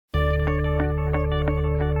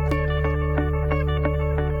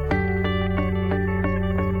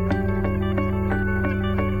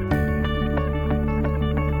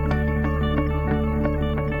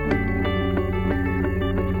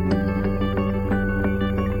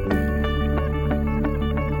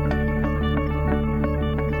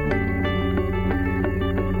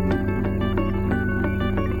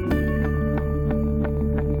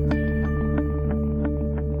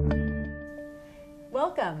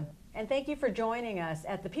and thank you for joining us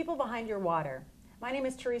at The People Behind Your Water. My name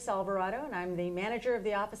is Teresa Alvarado, and I'm the manager of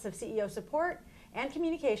the Office of CEO Support and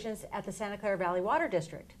Communications at the Santa Clara Valley Water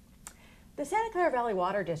District. The Santa Clara Valley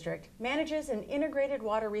Water District manages an integrated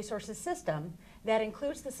water resources system that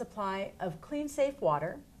includes the supply of clean, safe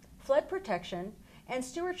water, flood protection, and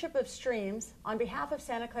stewardship of streams on behalf of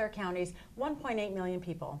Santa Clara County's 1.8 million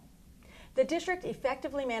people. The district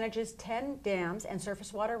effectively manages 10 dams and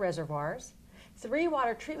surface water reservoirs, 3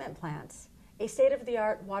 water treatment plants, a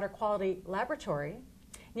state-of-the-art water quality laboratory,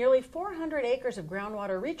 nearly 400 acres of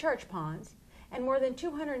groundwater recharge ponds, and more than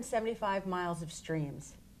 275 miles of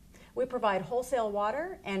streams. We provide wholesale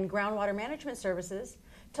water and groundwater management services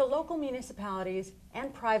to local municipalities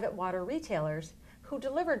and private water retailers who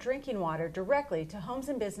deliver drinking water directly to homes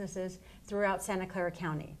and businesses throughout Santa Clara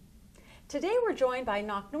County. Today we're joined by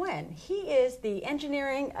Ngoc Nguyen. He is the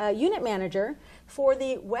engineering unit manager for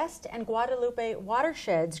the West and Guadalupe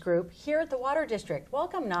Watersheds group here at the Water District.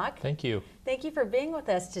 Welcome, Ngoc. Thank you. Thank you for being with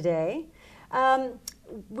us today.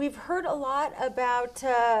 We've heard a lot about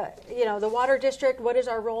the Water District, what is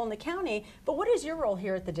our role in the county, but what is your role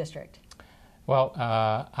here at the district? Well,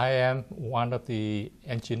 I am one of the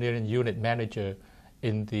engineering unit manager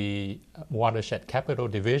in the Watershed Capital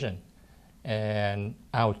Division. And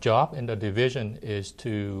our job in the division is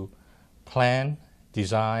to plan,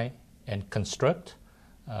 design, and construct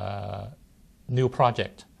new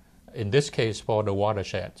projects. In this case, for the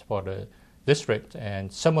watershed, for the district.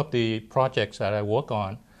 And some of the projects that I work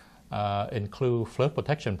on include flood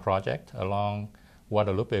protection project along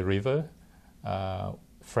Guadalupe River,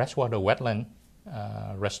 freshwater wetland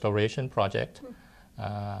restoration project,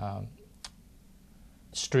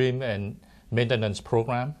 stream and maintenance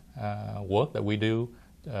program work that we do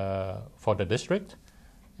for the district,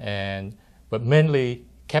 but mainly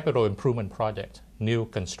capital improvement project, new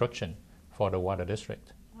construction for the water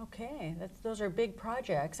district. Okay, those are big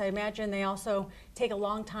projects. I imagine they also take a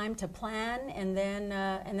long time to plan and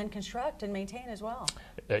then construct and maintain as well.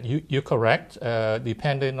 You're correct.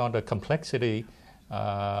 Depending on the complexity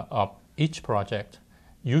of each project,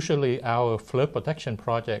 usually our flood protection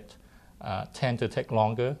project tend to take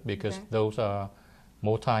longer because those are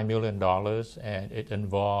multi-million dollars, and it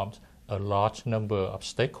involves a large number of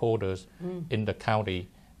stakeholders in the county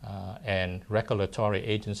and regulatory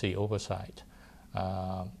agency oversight.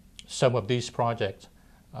 Some of these projects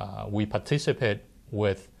we participate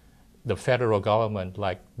with the federal government,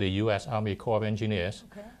 like the U.S. Army Corps of Engineers,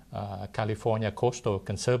 California Coastal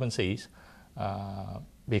Conservancies,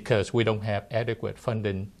 because we don't have adequate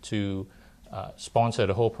funding to sponsor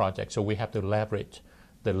the whole project, so we have to leverage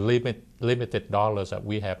the limited dollars that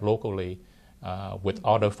we have locally with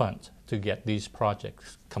other funds to get these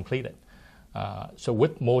projects completed. So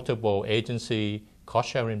with multiple agency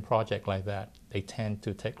cost-sharing projects like that, they tend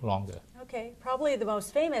to take longer. Okay, probably the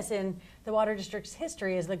most famous in the Water District's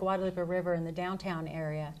history is the Guadalupe River in the downtown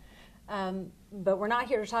area. But we're not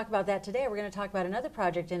here to talk about that today. We're going to talk about another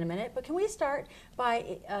project in a minute. But can we start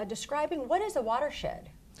by describing what is a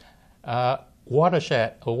watershed? A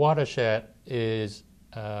watershed is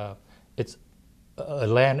it's a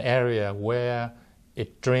land area where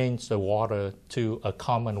it drains the water to a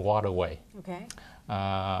common waterway. Okay.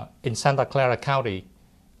 In Santa Clara County,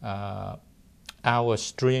 our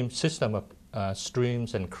stream system of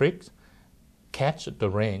streams and creeks catch the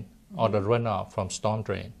rain or the runoff from storm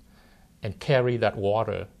drain and carry that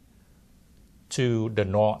water to the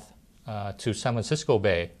north, to San Francisco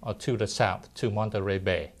Bay, or to the south, to Monterey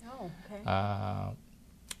Bay. Oh, okay.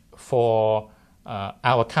 For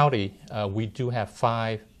our county, we do have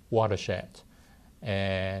 5 watersheds,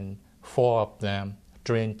 and 4 of them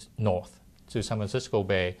drain north to San Francisco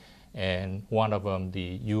Bay, and one of them,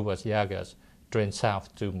 the Uvas Llagas, drain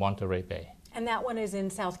south to Monterey Bay. And that one is in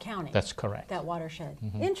South County? That's correct. That watershed.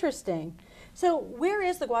 Interesting. So where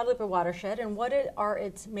is the Guadalupe watershed, and what are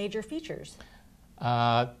its major features?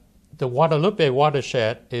 The Guadalupe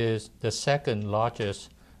watershed is the second largest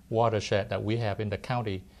watershed that we have in the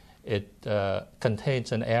county. It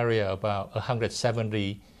contains an area about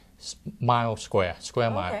 170 square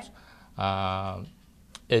miles.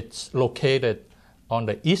 It's located on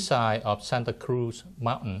the east side of Santa Cruz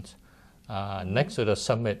Mountains, next to the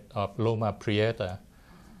summit of Loma Prieta,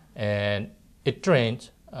 and it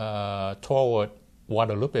drains toward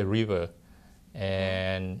Guadalupe River,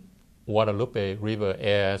 and Guadalupe River,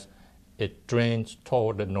 as it drains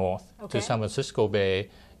toward the north to San Francisco Bay.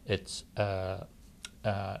 It's the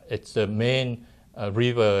main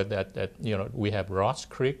river that we have Ross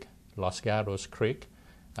Creek, Los Gatos Creek,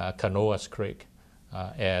 Canoas Creek,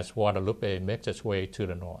 as Guadalupe makes its way to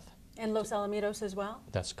the north. And Los Alamitos as well?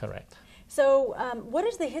 That's correct. So what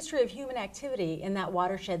is the history of human activity in that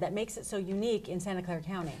watershed that makes it so unique in Santa Clara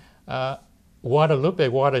County? Guadalupe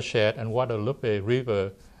watershed and Guadalupe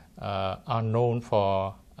River are known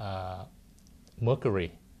for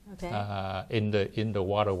mercury in the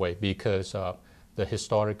waterway because of the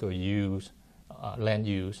historical land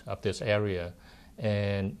use of this area.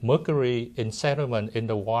 And mercury in settlement in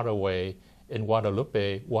the waterway in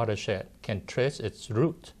Guadalupe watershed can trace its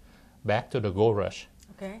root back to the gold rush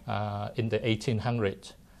in the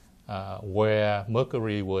 1800s, where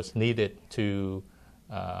mercury was needed to,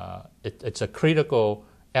 it's a critical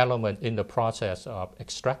element in the process of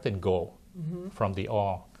extracting gold from the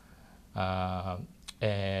ore.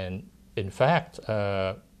 And in fact,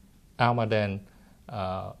 Almaden,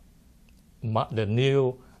 the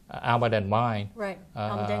new Almaden mine,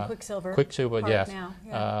 Almaden Quicksilver, yes,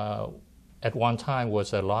 now, at one time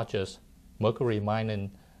was the largest mercury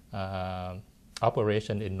mining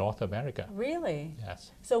operation in North America. Really?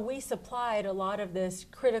 Yes. So we supplied a lot of this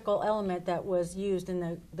critical element that was used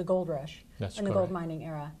in the gold rush, in the gold mining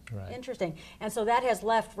era. Right. Interesting. And so that has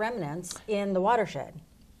left remnants in the watershed.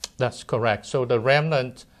 That's correct. So the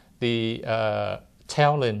remnant, the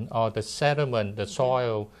tailing or the sediment, the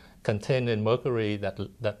soil containing mercury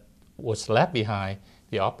that was left behind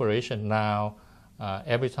the operation now,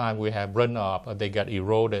 every time we have runoff or they get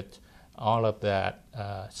eroded, all of that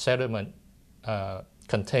sediment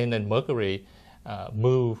containing mercury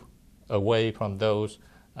move away from those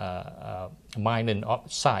mining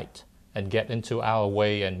site and get into our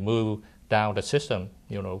way and move down the system,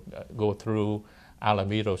 go through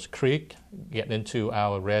Alamedos Creek, get into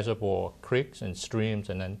our reservoir creeks and streams,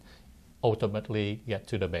 and then ultimately get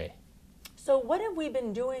to the bay. So what have we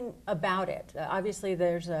been doing about it? Obviously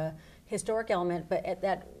there's a historic element, but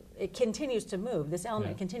it continues to move. This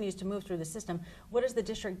element continues to move through the system. What has the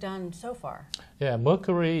district done so far? Yeah,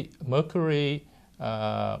 mercury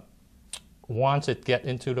once it gets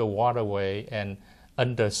into the waterway and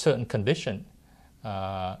under certain condition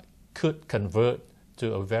could convert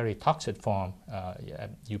to a very toxic form.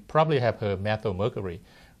 You probably have heard methylmercury,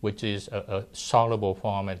 which is a soluble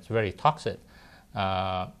form and it's very toxic.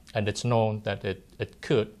 And it's known that it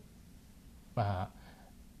could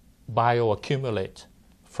bioaccumulate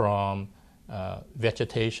from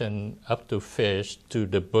vegetation up to fish to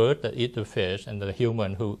the bird that eat the fish and the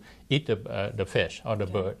human who eat the fish or the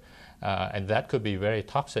bird. And that could be very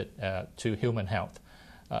toxic to human health.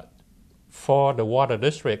 For the water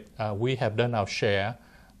district, we have done our share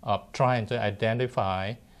of trying to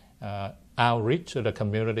identify outreach to the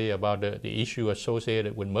community about the issue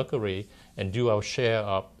associated with mercury and do our share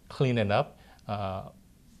of cleaning up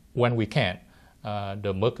when we can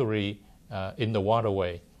the mercury in the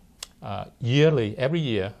waterway. Every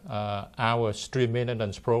year, our stream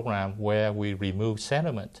maintenance program where we remove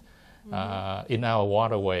sediment in our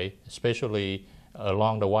waterway, especially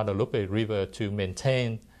along the Guadalupe River to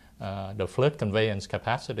maintain the flood conveyance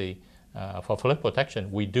capacity for flood protection,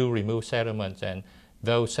 we do remove sediments, and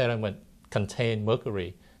those sediments contain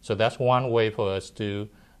mercury. So that's one way for us to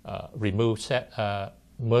remove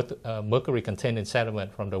mercury-containing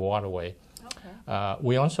sediment from the waterway.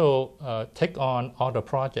 We also take on other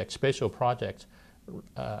projects, special projects,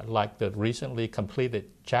 like the recently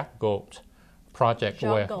completed Jack Gulch project,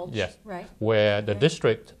 where the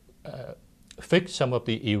district fixed some of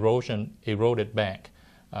the eroded bank,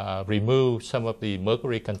 remove some of the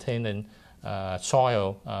mercury-containing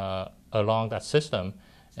soil along that system,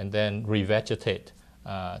 and then revegetate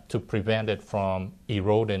to prevent it from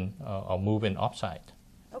eroding or moving offsite.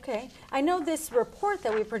 Okay. I know this report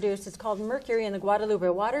that we produced, it's called Mercury in the Guadalupe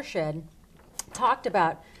Watershed, talked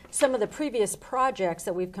about some of the previous projects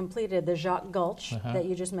that we've completed, the Ngoc Gulch that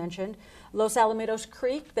you just mentioned, Los Alamedos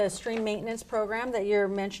Creek, the stream maintenance program that you're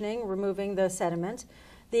mentioning, removing the sediment,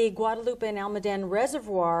 the Guadalupe and Almaden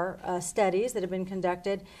Reservoir studies that have been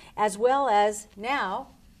conducted, as well as now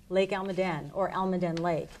Lake Almaden or Almaden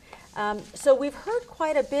Lake. So we've heard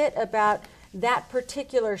quite a bit about that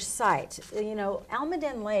particular site. You know,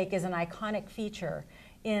 Almaden Lake is an iconic feature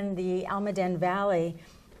in the Almaden Valley.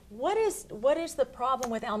 What is the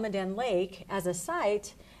problem with Almaden Lake as a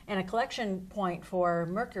site and a collection point for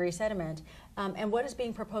mercury sediment, and what is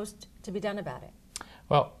being proposed to be done about it?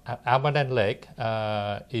 Well, Almaden Lake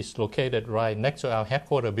is located right next to our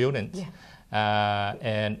headquarters buildings,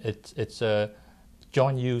 and it's a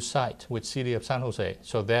joint use site with City of San Jose.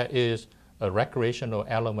 So there is a recreational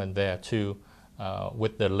element there too,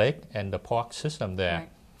 with the lake and the park system there.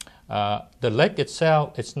 Right. The lake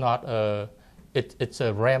itself, it's not it's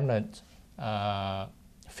a remnant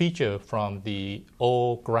feature from the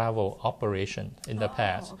old gravel operation in the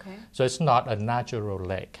past. Okay. So it's not a natural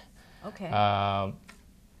lake. Okay.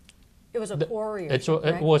 It was a quarry.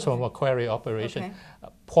 It was from a quarry operation. Okay.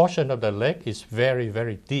 A portion of the lake is very,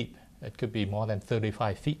 very deep. It could be more than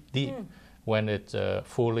 35 feet deep when it's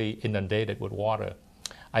fully inundated with water.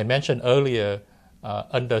 I mentioned earlier,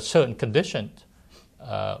 under certain conditions,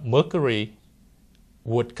 mercury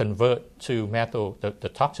would convert to methyl, the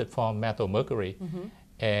toxic form methylmercury,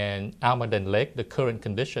 and Almaden Lake, the current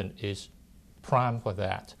condition is prime for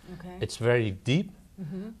that. Okay. It's very deep,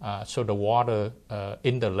 so the water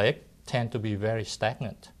in the lake tend to be very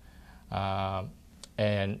stagnant.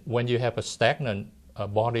 And when you have a stagnant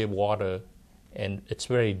body of water and it's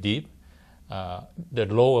very deep, the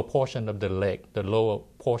lower portion of the lake, the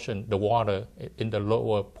water in the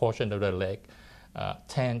lower portion of the lake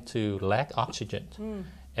tend to lack oxygen.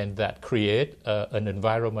 And that create an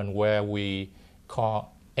environment where we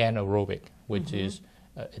call anaerobic, which is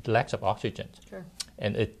it lacks of oxygen. Sure.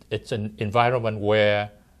 And it's an environment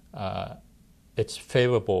where it's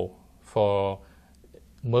favorable for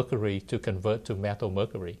mercury to convert to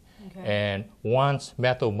methylmercury. Okay. And once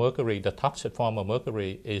methylmercury, the toxic form of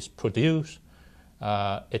mercury, is produced,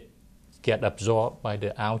 it gets absorbed by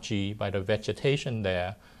the algae, by the vegetation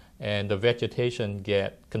there, and the vegetation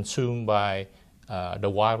get consumed by the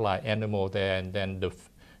wildlife animal there, and then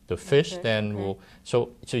the fish will.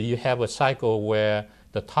 So you have a cycle where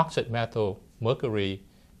the toxic methylmercury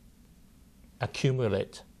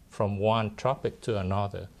accumulate from one tropic to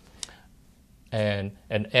another. And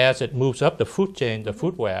as it moves up the food chain, the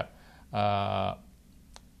food web, the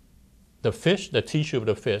fish, the tissue of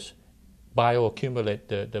the fish, bioaccumulate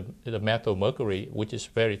the methylmercury, which is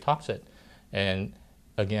very toxic. And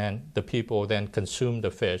again, the people then consume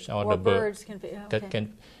the fish, or the birds can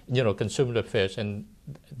consume the fish, and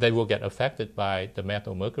they will get affected by the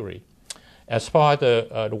methylmercury. As far as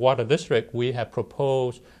the water district, we have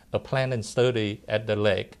proposed a planning study at the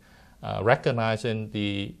lake, recognizing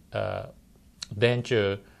the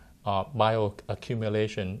danger of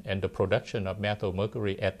bioaccumulation and the production of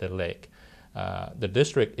methylmercury at the lake. The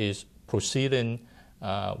district is proceeding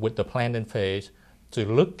with the planning phase to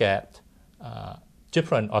look at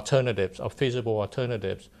different alternatives or feasible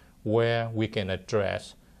alternatives where we can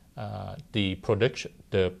address the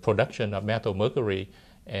production of methylmercury,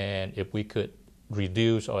 and if we could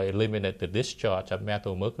reduce or eliminate the discharge of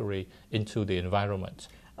methylmercury into the environment.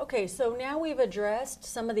 Okay, so now we've addressed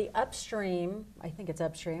some of the upstream, I think it's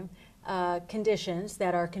upstream, conditions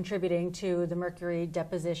that are contributing to the mercury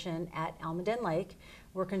deposition at Almaden Lake.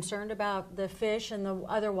 We're concerned about the fish and the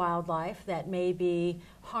other wildlife that may be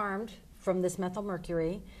harmed from this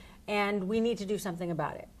methylmercury, and we need to do something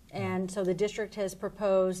about it. And so the district has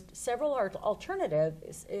proposed several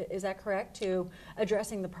alternatives, is that correct, to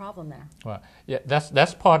addressing the problem there? Well, yeah,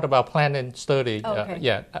 that's part of our planning study.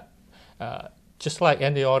 Okay. Just like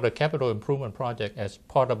any other capital improvement project, as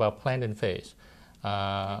part of our planning phase,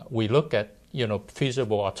 we look at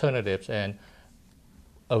feasible alternatives, and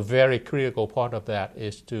a very critical part of that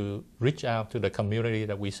is to reach out to the community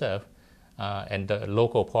that we serve and the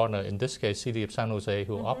local partner, in this case, City of San Jose,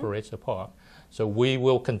 who operates the park. So we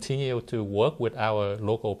will continue to work with our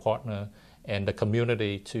local partner and the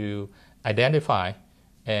community to identify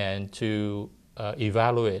and to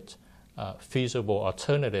evaluate feasible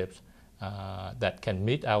alternatives that can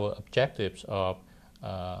meet our objectives of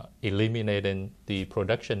eliminating the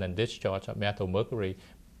production and discharge of methylmercury,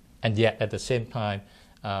 and yet at the same time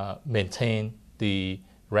maintain the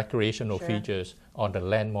recreational features or the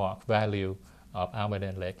landmark value of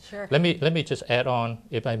Almaden Lake. Sure. Let me just add on,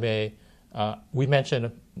 if I may. We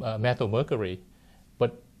mentioned methylmercury,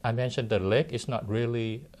 but I mentioned the lake is not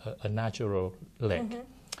really a natural lake.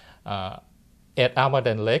 At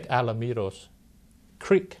Almaden Lake, Alamitos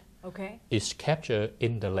Creek is captured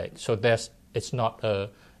in the lake. So it's not a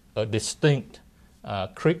distinct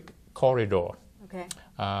creek corridor. Okay.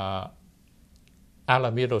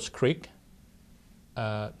 Alamitos Creek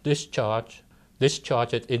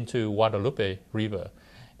discharges into Guadalupe River,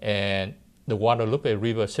 and the Guadalupe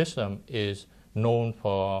River system is known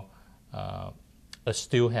for a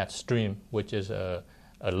steelhead stream, which is a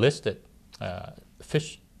listed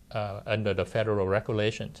fish under the federal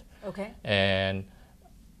regulations. Okay. And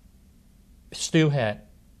steelhead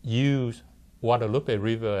use Guadalupe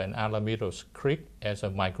River and Alamitos Creek as a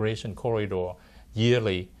migration corridor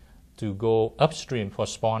yearly to go upstream for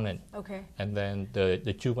spawning. Okay. And then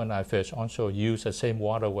the juvenile fish also use the same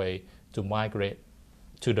waterway to migrate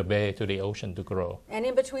to the bay, to the ocean to grow. And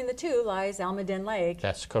in between the two lies Almaden Lake.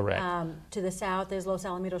 That's correct. To the south is Los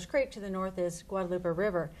Alamitos Creek, to the north is Guadalupe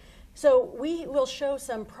River. So we will show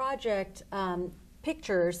some project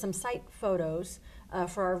pictures, some site photos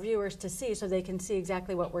for our viewers to see so they can see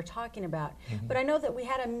exactly what we're talking about. But I know that we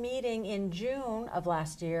had a meeting in June of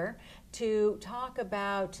last year to talk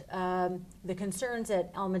about the concerns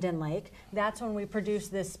at Almaden Lake. That's when we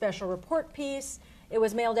produced this special report piece. It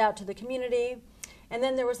was mailed out to the community. And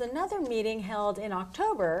then there was another meeting held in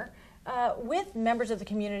October with members of the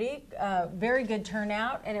community, very good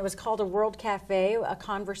turnout, and it was called a World Cafe, a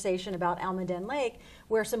conversation about Almaden Lake,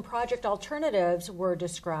 where some project alternatives were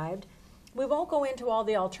described. We won't go into all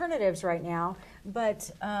the alternatives right now, but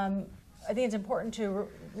I think it's important to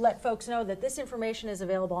let folks know that this information is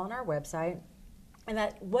available on our website, and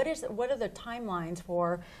that what are the timelines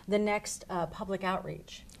for the next public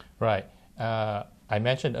outreach? Right. I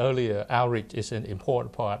mentioned earlier, outreach is an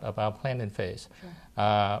important part of our planning phase.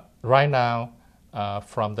 Sure. Right now,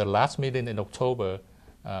 from the last meeting in October,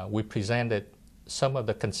 we presented some of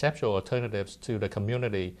the conceptual alternatives to the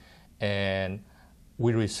community, and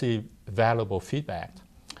we received valuable feedback.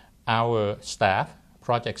 Our staff,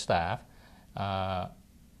 project staff,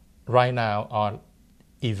 right now are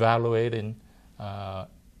evaluating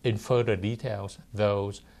in further details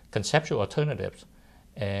those conceptual alternatives,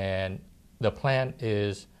 and the plan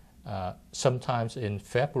is sometimes in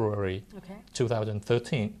February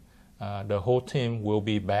 2013, the whole team will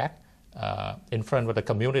be back in front of the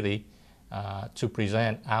community to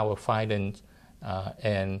present our findings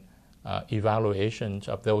and evaluations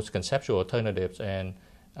of those conceptual alternatives and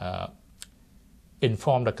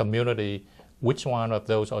inform the community which one of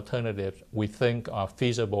those alternatives we think are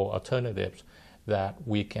feasible alternatives that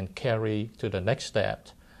we can carry to the next step.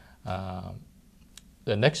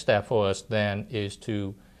 The next step for us then is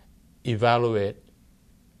to evaluate,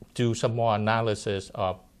 do some more analysis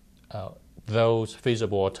of those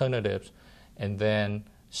feasible alternatives, and then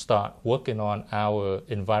start working on our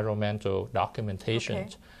environmental documentation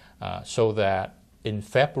so that in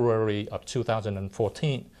February of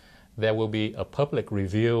 2014, there will be a public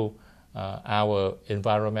review. Our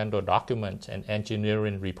environmental documents and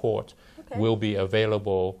engineering report will be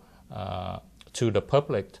available to the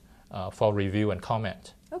public for review and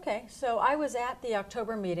comment. Okay, so I was at the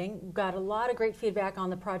October meeting, got a lot of great feedback on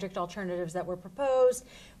the project alternatives that were proposed,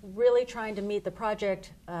 really trying to meet the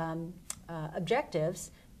project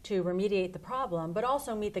objectives to remediate the problem, but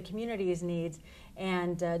also meet the community's needs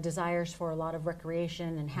and desires for a lot of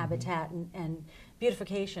recreation and habitat and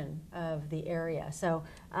beautification of the area. So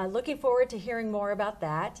looking forward to hearing more about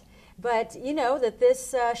that. But you know that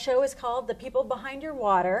this show is called The People Behind Your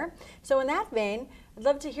Water. So in that vein, I'd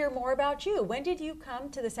love to hear more about you. When did you come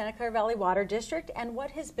to the Santa Clara Valley Water District, and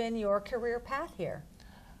what has been your career path here?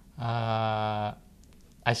 I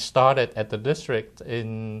started at the district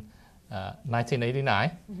in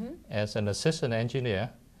 1989 as an assistant engineer,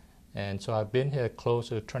 and so I've been here close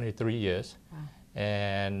to 23 years. Wow.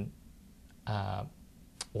 And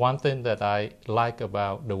one thing that I like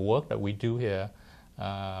about the work that we do here,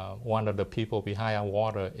 one of the people behind our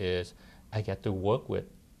water, is I get to work with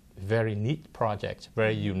very neat projects,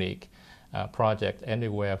 very unique projects,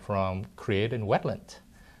 anywhere from creating wetland,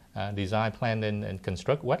 design, planning, and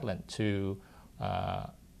construct wetland, to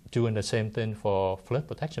doing the same thing for flood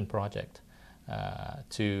protection project,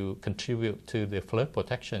 to contribute to the flood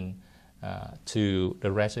protection to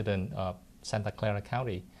the resident of Santa Clara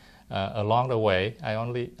County. Along the way,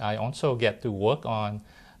 I also get to work on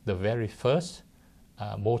the very first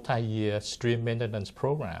multi-year stream maintenance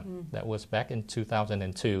program that was back in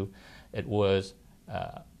 2002. It was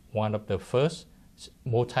one of the first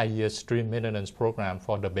multi-year stream maintenance program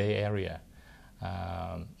for the Bay Area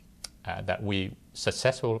that we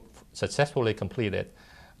successfully completed.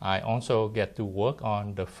 I also get to work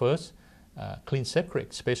on the first Clean Safe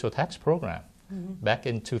Creek Special Tax Program back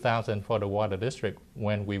in 2000 for the Water District,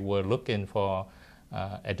 when we were looking for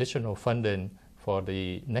additional funding for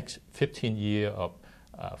the next 15 years of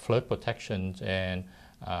flood protection and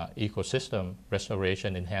ecosystem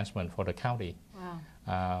restoration enhancement for the county.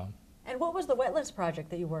 Wow. And what was the wetlands project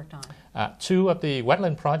that you worked on? Two of the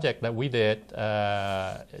wetland projects that we did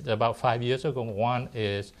about 5 years ago. One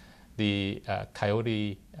is the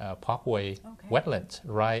Coyote Parkway wetlands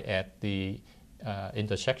right at the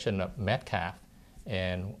intersection of Metcalf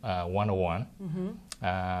and 101.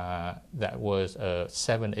 That was a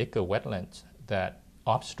 7-acre wetland, that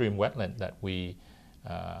upstream wetland that we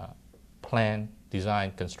planned,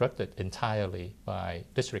 designed, constructed entirely by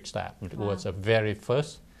district staff. It was the very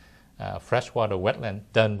first freshwater wetland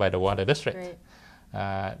done by the Water District.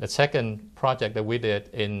 The second project that we did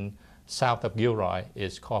in south of Gilroy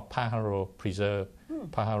is called Pajaro Preserve,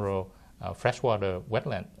 Pajaro freshwater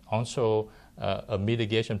wetland. Also a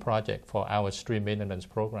mitigation project for our stream maintenance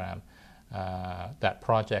program. That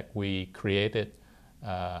project we created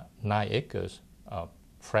 9 acres of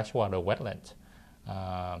freshwater wetland.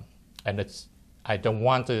 And I don't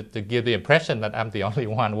want to give the impression that I'm the only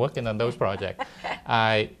one working on those projects.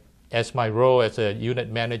 As my role as a unit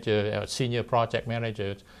manager, senior project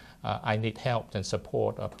manager, I need help and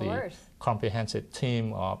support of the comprehensive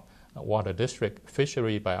team of water district,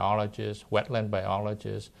 fishery biologists, wetland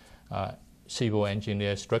biologists, civil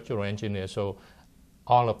engineers, structural engineers. So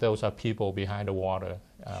all of those are people behind the water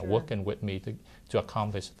working with me to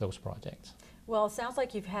accomplish those projects. Well, it sounds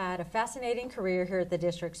like you've had a fascinating career here at the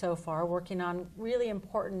district so far, working on really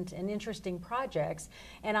important and interesting projects.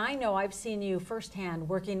 And I know I've seen you firsthand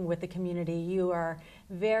working with the community. You are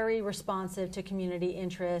very responsive to community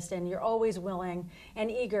interest, and you're always willing and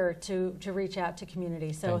eager to reach out to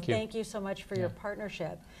community. So thank you so much for your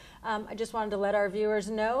partnership. I just wanted to let our viewers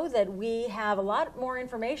know that we have a lot more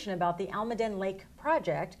information about the Almaden Lake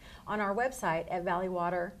project on our website at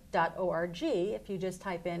valleywater.org. If you just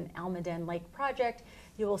type in Almaden Lake project,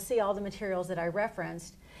 you will see all the materials that I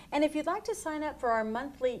referenced. And if you'd like to sign up for our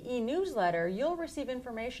monthly e-newsletter, you'll receive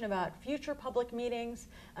information about future public meetings,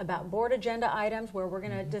 about board agenda items where we're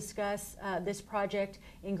going to discuss this project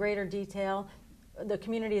in greater detail. The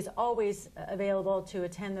community is always available to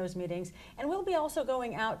attend those meetings, and we'll be also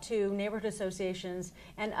going out to neighborhood associations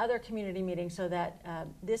and other community meetings so that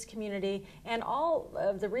this community and all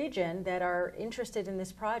of the region that are interested in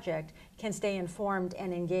this project can stay informed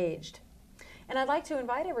and engaged. And I'd like to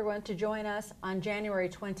invite everyone to join us on January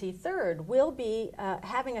 23rd. We'll be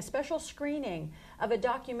having a special screening of a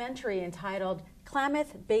documentary entitled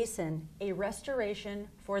Klamath Basin, A Restoration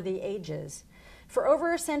for the Ages. For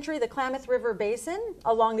over a century, the Klamath River Basin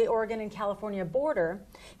along the Oregon and California border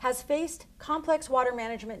has faced complex water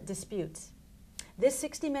management disputes. This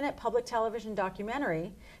 60-minute public television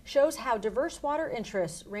documentary shows how diverse water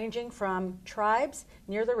interests ranging from tribes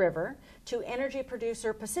near the river to energy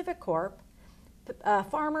producer Pacific Corp,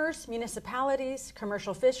 farmers, municipalities,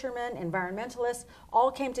 commercial fishermen, environmentalists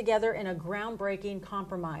all came together in a groundbreaking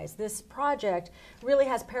compromise. This project really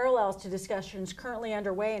has parallels to discussions currently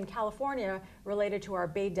underway in California related to our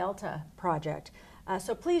Bay Delta project.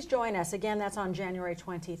 So please join us. Again, that's on January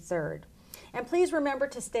 23rd. And please remember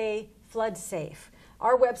to stay flood safe.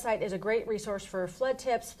 Our website is a great resource for flood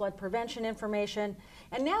tips, flood prevention information,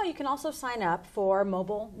 and now you can also sign up for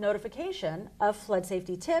mobile notification of flood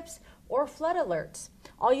safety tips or flood alerts.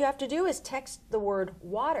 All you have to do is text the word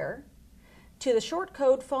water to the short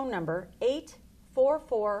code phone number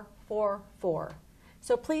 84444.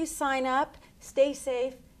 So please sign up, stay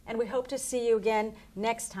safe, and we hope to see you again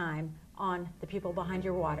next time on The People Behind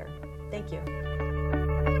Your Water. Thank you.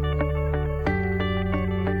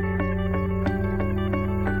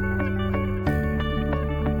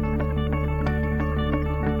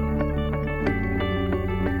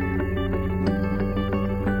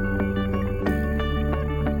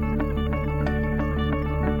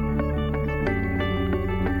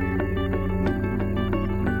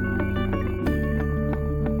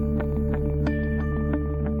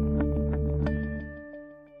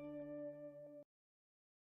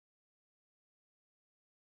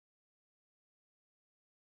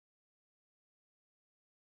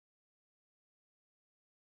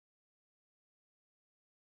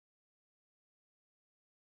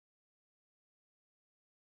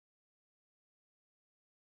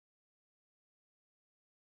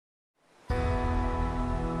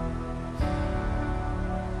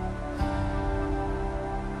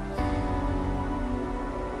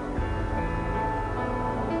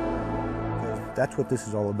 That's what this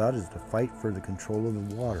is all about, is to fight for the control of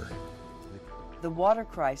the water. The water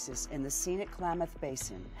crisis in the scenic Klamath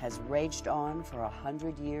Basin has raged on for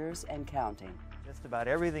 100 years and counting. Just about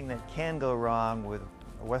everything that can go wrong with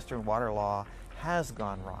Western water law has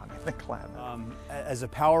gone wrong in the Klamath. As a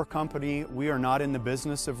power company, we are not in the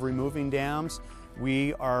business of removing dams.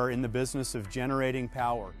 We are in the business of generating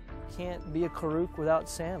power. Can't be a Karuk without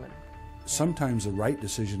salmon. Sometimes the right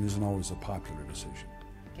decision isn't always a popular decision.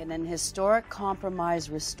 Can an historic compromise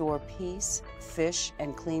restore peace, fish,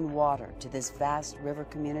 and clean water to this vast river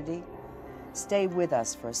community? Stay with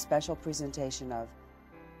us for a special presentation of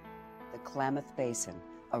the Klamath Basin,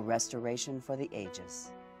 a restoration for the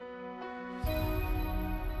ages.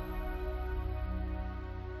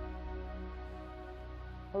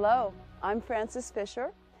 Hello, I'm Frances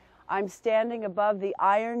Fisher. I'm standing above the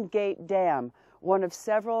Iron Gate Dam, one of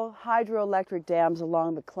several hydroelectric dams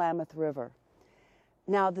along the Klamath River.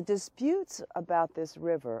 Now, the disputes about this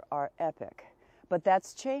river are epic, but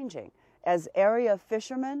that's changing as area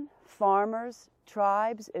fishermen, farmers,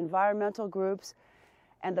 tribes, environmental groups,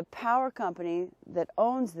 and the power company that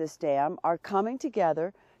owns this dam are coming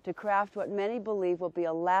together to craft what many believe will be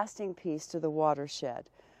a lasting piece to the watershed.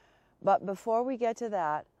 But before we get to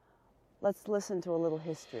that, let's listen to a little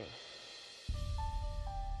history.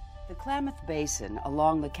 The Klamath Basin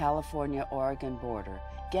along the California-Oregon border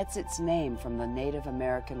gets its name from the Native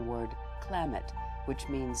American word Klamath, which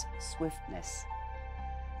means swiftness.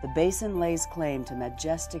 The basin lays claim to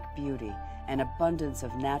majestic beauty and abundance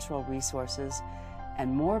of natural resources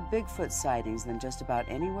and more Bigfoot sightings than just about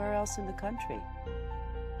anywhere else in the country.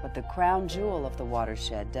 But the crown jewel of the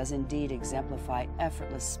watershed does indeed exemplify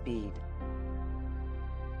effortless speed.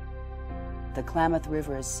 The Klamath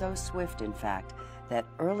River is so swift, in fact, that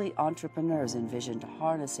early entrepreneurs envisioned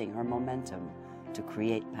harnessing her momentum to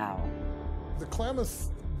create power. The Klamath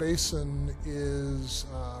Basin is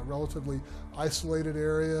a relatively isolated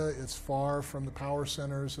area. It's far from the power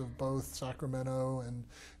centers of both Sacramento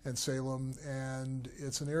and Salem, and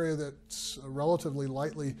it's an area that's relatively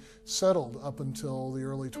lightly settled up until the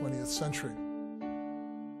early 20th century.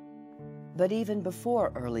 But even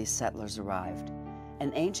before early settlers arrived,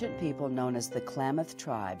 an ancient people known as the Klamath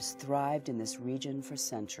tribes thrived in this region for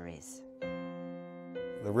centuries.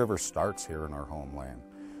 The river starts here in our homeland.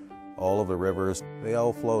 All of the rivers, they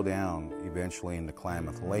all flow down eventually into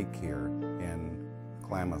Klamath Lake here, and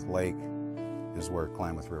Klamath Lake is where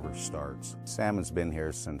Klamath River starts. Salmon's been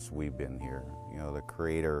here since we've been here. You know, the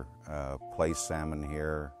Creator placed salmon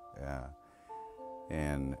here,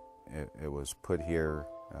 and it was put here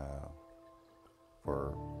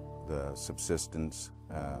for the subsistence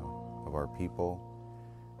of our people.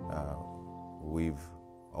 We've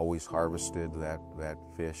always harvested that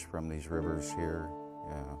fish from these rivers here.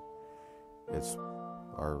 It's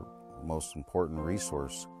our most important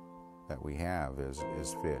resource that we have is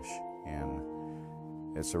fish,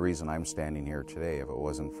 and it's the reason I'm standing here today. If it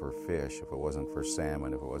wasn't for fish, if it wasn't for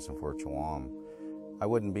salmon, if it wasn't for chawam, I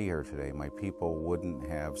wouldn't be here today. My people wouldn't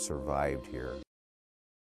have survived here.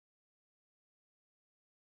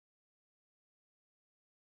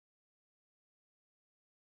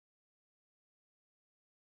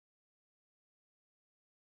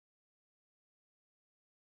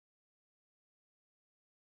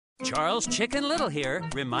 Charles Chicken Little here,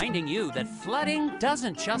 reminding you that flooding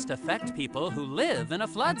doesn't just affect people who live in a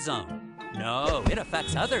flood zone. No, it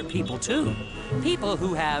affects other people too. People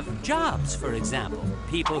who have jobs, for example.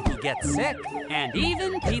 People who get sick, and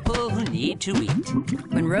even people who need to eat.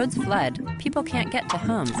 When roads flood, people can't get to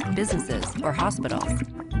homes, businesses, or hospitals.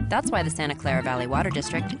 That's why the Santa Clara Valley Water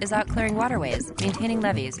District is out clearing waterways, maintaining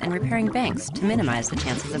levees, and repairing banks to minimize the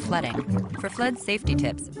chances of flooding. For flood safety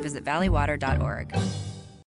tips, visit valleywater.org.